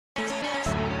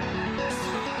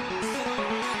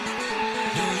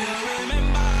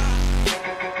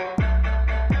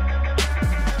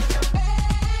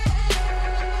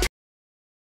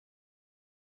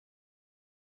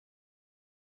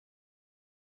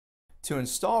To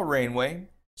install Rainway,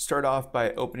 start off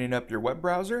by opening up your web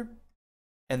browser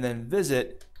and then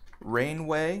visit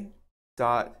rainway.io.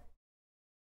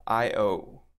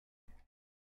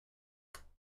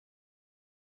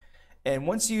 And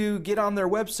once you get on their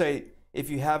website, if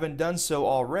you haven't done so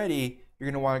already, you're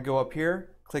going to want to go up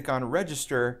here, click on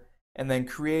register, and then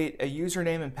create a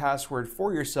username and password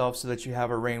for yourself so that you have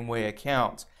a Rainway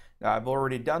account. Now, I've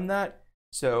already done that,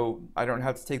 so I don't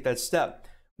have to take that step.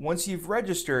 Once you've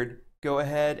registered, go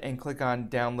ahead and click on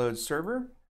download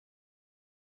server,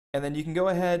 and then you can go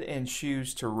ahead and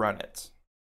choose to run it.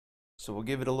 So we'll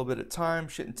give it a little bit of time.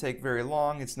 Shouldn't take very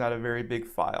long. It's not a very big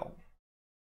file.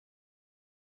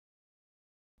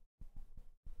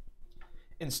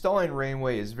 Installing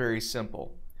Rainway is very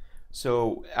simple.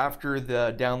 So after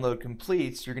the download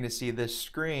completes, you're going to see this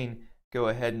screen. Go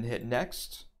ahead and hit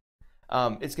next.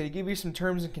 It's going to give you some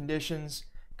terms and conditions.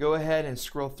 Go ahead and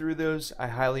scroll through those. I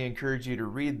highly encourage you to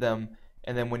read them.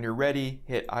 And then when you're ready,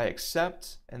 hit I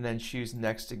accept and then choose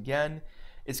next again.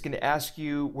 It's going to ask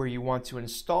you where you want to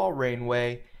install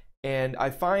Rainway. And I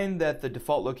find that the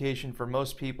default location for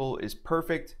most people is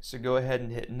perfect. So go ahead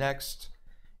and hit next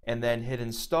and then hit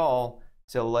install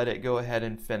to let it go ahead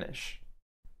and finish.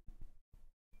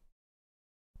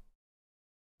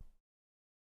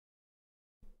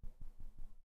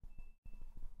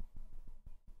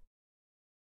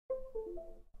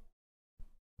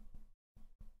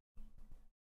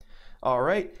 All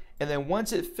right, and then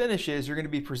once it finishes, you're going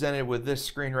to be presented with this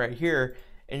screen right here,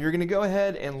 and you're going to go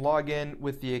ahead and log in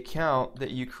with the account that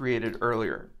you created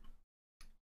earlier.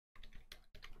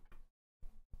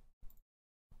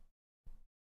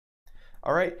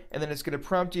 All right, and then it's going to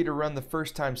prompt you to run the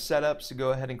first time setup, so go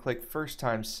ahead and click first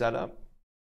time setup.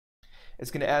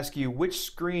 It's going to ask you which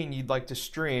screen you'd like to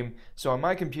stream. So on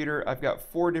my computer, I've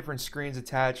got 4 different screens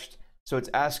attached, so it's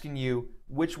asking you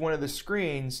which one of the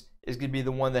screens is going to be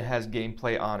the one that has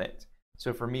gameplay on it.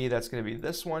 So for me, that's going to be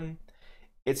this one.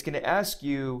 It's going to ask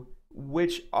you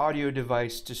which audio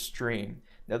device to stream.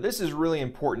 Now this is really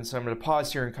important, so I'm going to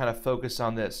pause here and kind of focus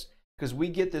on this, because we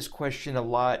get this question a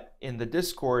lot in the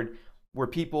Discord where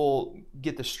people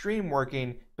get the stream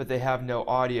working, but they have no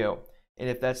audio. And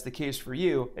if that's the case for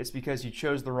you, it's because you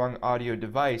chose the wrong audio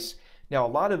device. Now, a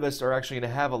lot of us are actually going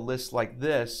to have a list like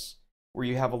this, where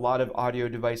you have a lot of audio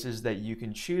devices that you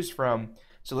can choose from.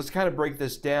 So let's kind of break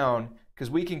this down, because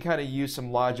we can kind of use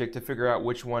some logic to figure out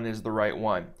which one is the right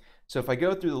one. So if I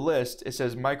go through the list, it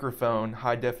says microphone,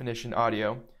 high definition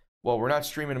audio. Well, we're not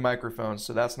streaming a microphone,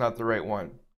 so that's not the right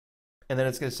one. And then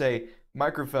it's going to say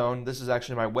microphone, this is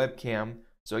actually my webcam.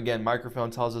 So again, microphone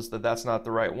tells us that that's not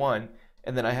the right one.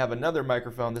 And then I have another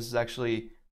microphone, this is actually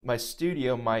my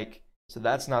studio mic, so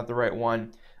that's not the right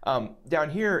one. Down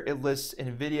here, it lists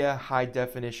NVIDIA high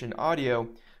definition audio.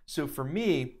 So for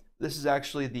me, this is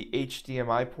actually the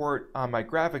HDMI port on my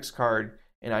graphics card,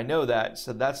 and I know that,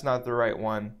 so that's not the right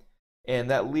one. And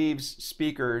that leaves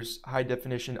speakers high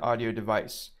definition audio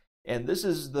device. And this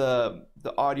is the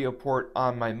audio port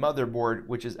on my motherboard,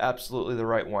 which is absolutely the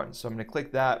right one. So I'm going to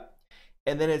click that,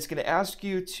 and then it's going to ask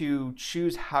you to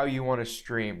choose how you want to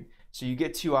stream. So you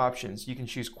get 2 options. You can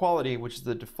choose quality, which is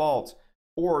the default,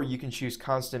 or you can choose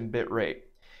constant bit rate.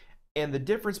 And the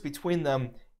difference between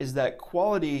them is that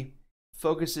quality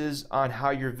focuses on how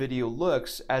your video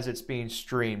looks as it's being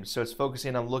streamed. So it's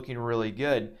focusing on looking really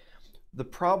good. The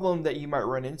problem that you might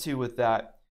run into with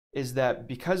that is that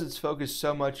because it's focused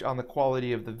so much on the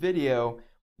quality of the video,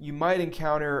 you might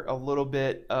encounter a little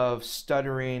bit of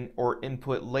stuttering or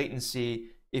input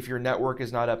latency if your network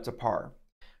is not up to par.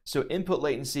 So input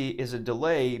latency is a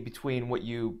delay between what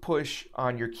you push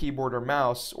on your keyboard or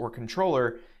mouse or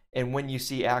controller and when you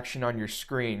see action on your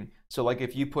screen. So like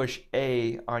if you push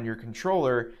A on your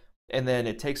controller and then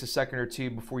it takes a second or 2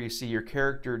 before you see your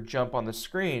character jump on the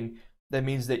screen, that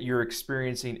means that you're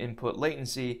experiencing input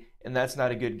latency, and that's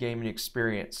not a good gaming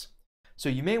experience. So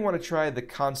you may want to try the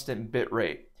constant bit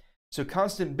rate. So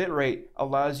constant bit rate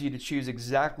allows you to choose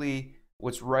exactly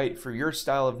what's right for your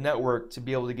style of network to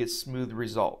be able to get smooth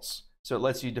results. So it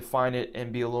lets you define it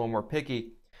and be a little more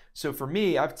picky. So for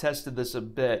me, I've tested this a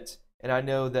bit, and I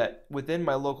know that within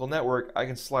my local network, I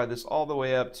can slide this all the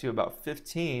way up to about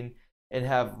 15 and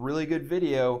have really good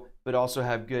video, but also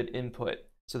have good input.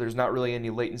 So there's not really any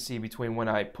latency between when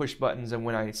I push buttons and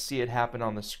when I see it happen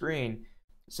on the screen.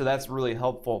 So that's really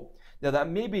helpful. Now that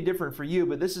may be different for you,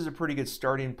 but this is a pretty good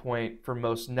starting point for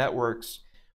most networks.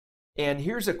 And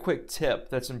here's a quick tip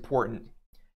that's important.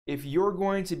 If you're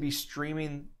going to be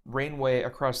streaming Rainway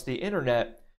across the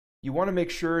internet, you want to make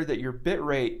sure that your bit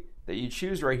rate that you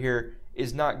choose right here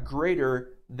is not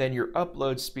greater than your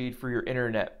upload speed for your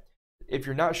internet. If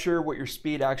you're not sure what your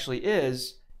speed actually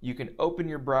is, you can open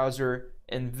your browser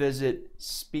and visit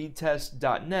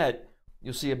speedtest.net.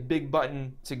 You'll see a big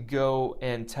button to go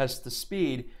and test the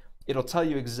speed. It'll tell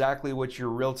you exactly what your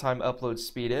real-time upload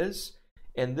speed is,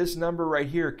 and this number right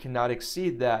here cannot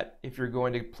exceed that if you're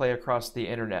going to play across the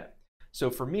internet. So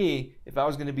for me, if I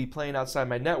was going to be playing outside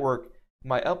my network,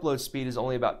 my upload speed is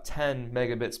only about 10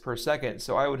 megabits per second,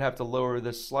 so I would have to lower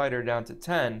this slider down to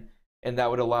 10, and that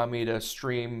would allow me to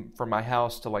stream from my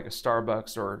house to like a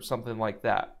Starbucks or something like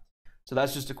that. So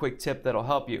that's just a quick tip that'll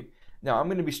help you. Now I'm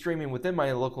going to be streaming within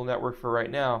my local network for right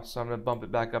now, so I'm going to bump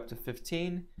it back up to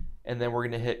 15, and then we're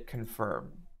going to hit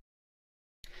confirm.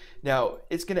 Now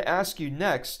it's going to ask you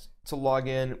next to log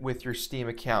in with your Steam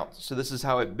account. So this is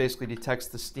how it basically detects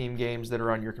the Steam games that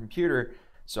are on your computer.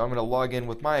 So I'm going to log in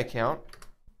with my account.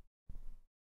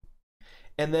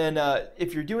 And then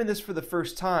if you're doing this for the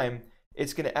first time,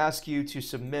 it's going to ask you to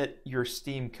submit your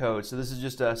Steam code. So this is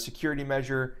just a security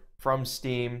measure from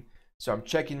Steam. So I'm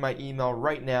checking my email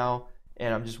right now,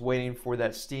 and I'm just waiting for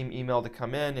that Steam email to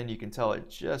come in, and you can tell it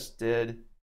just did.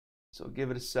 So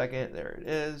give it a second. There it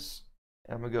is.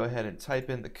 And I'm going to go ahead and type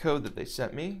in the code that they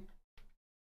sent me,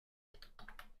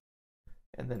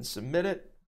 and then submit it.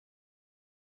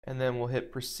 And then we'll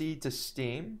hit proceed to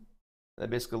Steam. That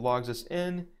basically logs us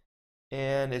in,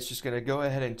 and it's just going to go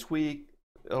ahead and tweak.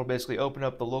 It'll basically open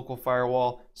up the local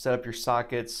firewall, set up your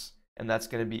sockets, and that's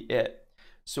going to be it.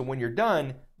 So when you're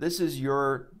done, this is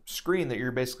your screen that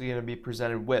you're basically going to be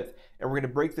presented with. And we're going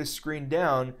to break this screen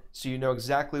down so you know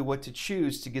exactly what to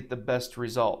choose to get the best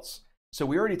results. So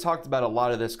we already talked about a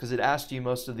lot of this because it asked you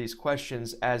most of these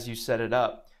questions as you set it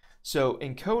up. So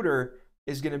encoder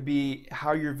is going to be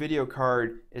how your video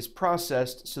card is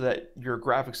processed so that your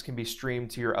graphics can be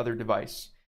streamed to your other device.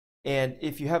 And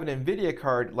if you have an NVIDIA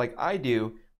card like I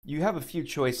do, you have a few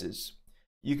choices.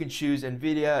 You can choose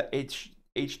NVIDIA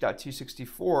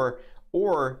H.264,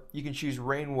 or you can choose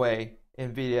Rainway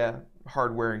NVIDIA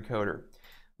hardware encoder.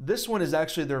 This one is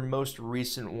actually their most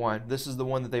recent one. This is the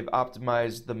one that they've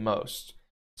optimized the most.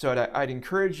 So I'd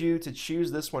encourage you to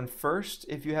choose this one first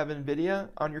if you have NVIDIA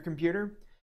on your computer.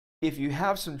 If you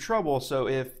have some trouble, so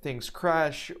if things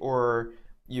crash or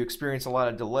you experience a lot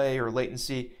of delay or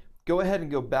latency, go ahead and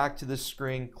go back to this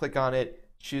screen, click on it,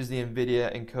 choose the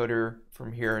NVIDIA encoder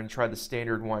from here, and try the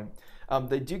standard one.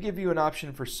 They do give you an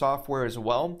option for software as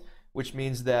well, which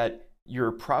means that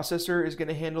your processor is going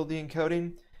to handle the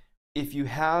encoding. If you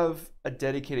have a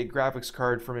dedicated graphics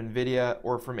card from NVIDIA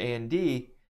or from AMD,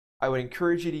 I would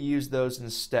encourage you to use those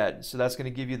instead. So that's going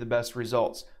to give you the best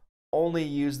results. Only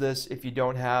use this if you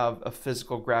don't have a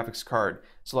physical graphics card.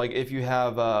 So like if you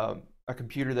have a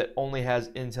computer that only has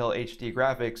Intel HD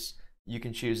graphics, you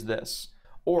can choose this.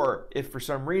 Or if for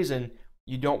some reason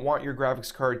you don't want your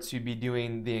graphics card to be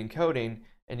doing the encoding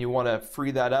and you want to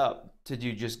free that up to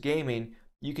do just gaming,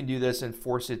 you can do this and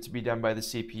force it to be done by the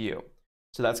CPU.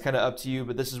 So that's kind of up to you,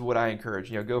 but this is what I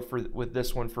encourage. Go with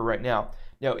this one for right now.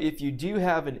 Now, if you do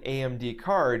have an AMD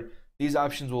card, these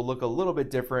options will look a little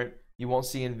bit different. You won't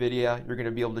see NVIDIA. You're going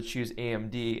to be able to choose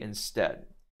AMD instead.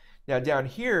 Now down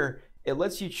here, it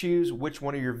lets you choose which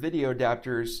one of your video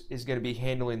adapters is going to be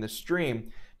handling the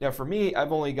stream. Now for me,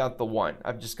 I've only got the one.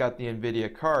 I've just got the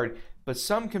NVIDIA card, but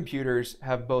some computers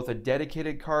have both a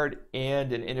dedicated card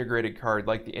and an integrated card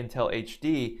like the Intel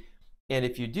HD. And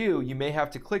if you do, you may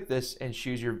have to click this and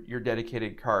choose your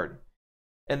dedicated card.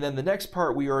 And then the next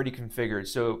part we already configured.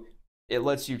 So it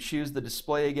lets you choose the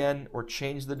display again or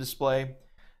change the display,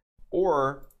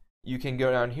 or you can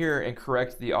go down here and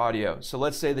correct the audio. So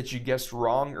let's say that you guessed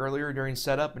wrong earlier during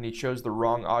setup and you chose the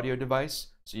wrong audio device,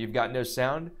 so you've got no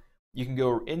sound. You can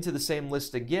go into the same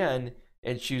list again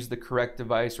and choose the correct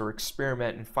device or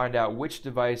experiment and find out which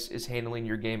device is handling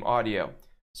your game audio.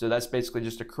 So that's basically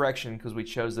just a correction because we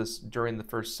chose this during the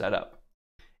first setup.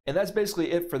 And that's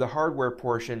basically it for the hardware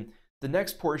portion. The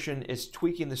next portion is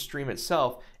tweaking the stream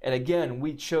itself. And again,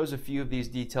 we chose a few of these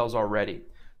details already.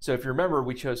 So if you remember,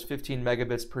 we chose 15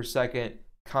 megabits per second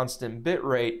constant bit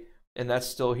rate, and that's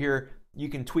still here. You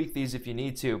can tweak these if you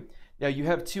need to. Now you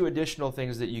have two additional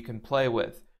things that you can play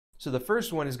with. So the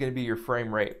first one is going to be your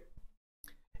frame rate.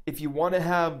 If you want to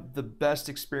have the best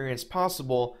experience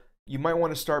possible, you might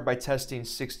want to start by testing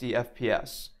 60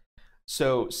 FPS.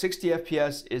 So 60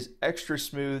 FPS is extra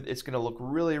smooth. It's going to look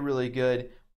really, really good.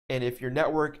 And if your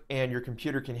network and your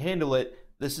computer can handle it,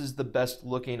 this is the best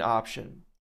looking option.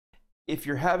 If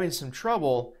you're having some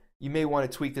trouble, you may want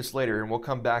to tweak this later, and we'll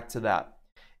come back to that.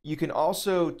 You can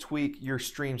also tweak your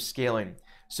stream scaling.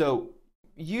 So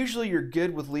usually you're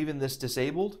good with leaving this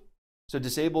disabled. So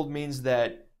disabled means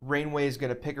that Rainway is going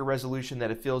to pick a resolution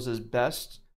that it feels is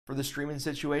best for the streaming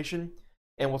situation,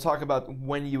 and we'll talk about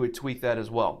when you would tweak that as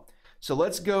well. So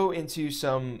let's go into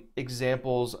some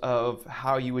examples of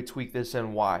how you would tweak this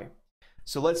and why.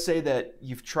 So let's say that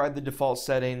you've tried the default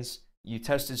settings, you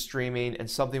tested streaming, and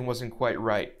something wasn't quite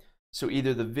right. So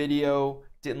either the video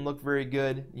didn't look very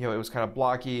good, it was kind of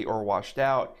blocky or washed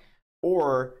out,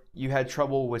 or you had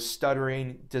trouble with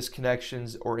stuttering,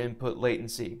 disconnections, or input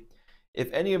latency.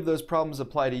 If any of those problems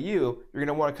apply to you, you're going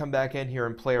to want to come back in here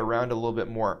and play around a little bit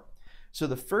more. So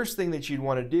the first thing that you'd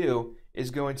want to do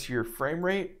is go into your frame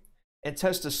rate and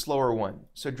test a slower one.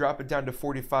 So drop it down to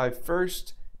 45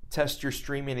 first, test your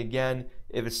streaming again.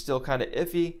 If it's still kind of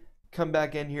iffy, come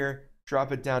back in here,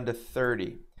 drop it down to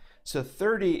 30. So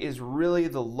 30 is really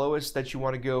the lowest that you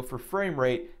want to go for frame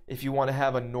rate if you want to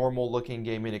have a normal looking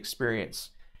gaming experience.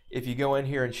 If you go in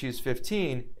here and choose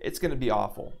 15, it's going to be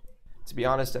awful. To be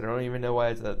honest, I don't even know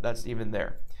why that's even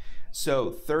there. So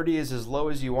 30 is as low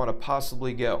as you want to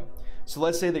possibly go. So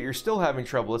let's say that you're still having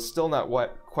trouble, it's still not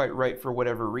quite right for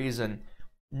whatever reason.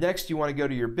 Next, you want to go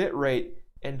to your bit rate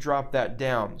and drop that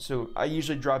down. So I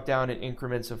usually drop down in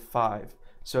increments of 5.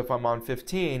 So if I'm on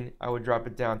 15, I would drop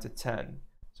it down to 10.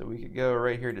 So we could go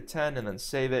right here to 10 and then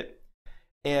save it.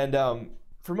 And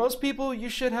for most people, you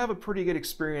should have a pretty good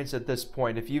experience at this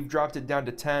point. If you've dropped it down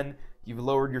to 10, you've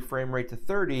lowered your frame rate to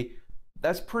 30,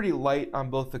 that's pretty light on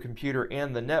both the computer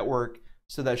and the network,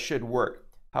 so that should work.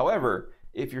 However,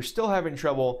 if you're still having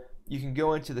trouble, you can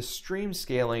go into the stream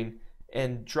scaling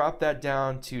and drop that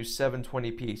down to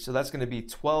 720p. So that's going to be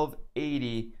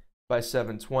 1280 by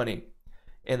 720.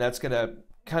 And that's going to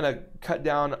kind of cut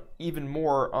down even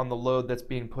more on the load that's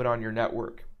being put on your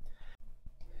network.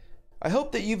 I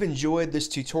hope that you've enjoyed this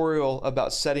tutorial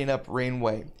about setting up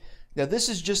Rainway. Now this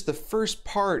is just the first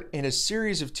part in a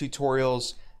series of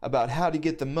tutorials about how to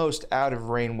get the most out of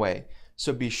Rainway.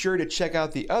 So be sure to check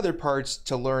out the other parts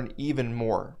to learn even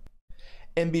more.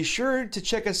 And be sure to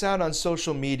check us out on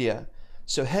social media.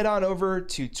 So head on over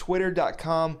to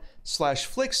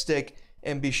twitter.com/Flickstiq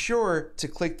and be sure to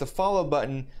click the follow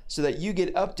button so that you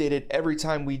get updated every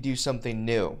time we do something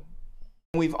new.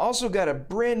 We've also got a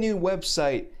brand new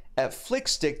website at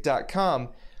flickstiq.com,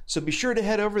 so be sure to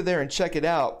head over there and check it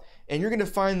out. And you're going to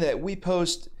find that we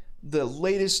post the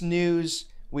latest news,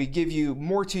 we give you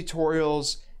more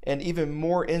tutorials, and even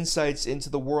more insights into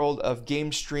the world of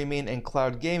game streaming and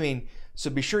cloud gaming.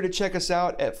 So be sure to check us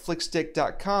out at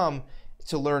flickstiq.com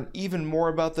to learn even more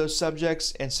about those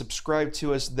subjects and subscribe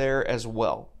to us there as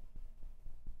well.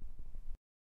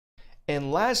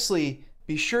 And lastly,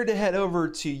 be sure to head over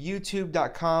to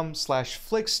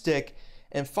youtube.com/Flickstiq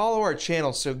and follow our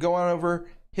channel. So go on over,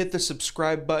 hit the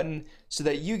subscribe button so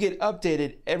that you get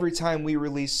updated every time we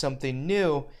release something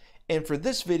new. And for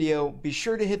this video, be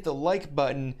sure to hit the like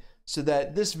button so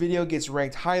that this video gets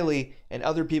ranked highly and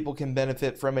other people can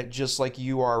benefit from it just like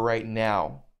you are right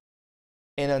now.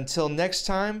 And until next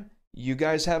time, you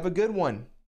guys have a good one.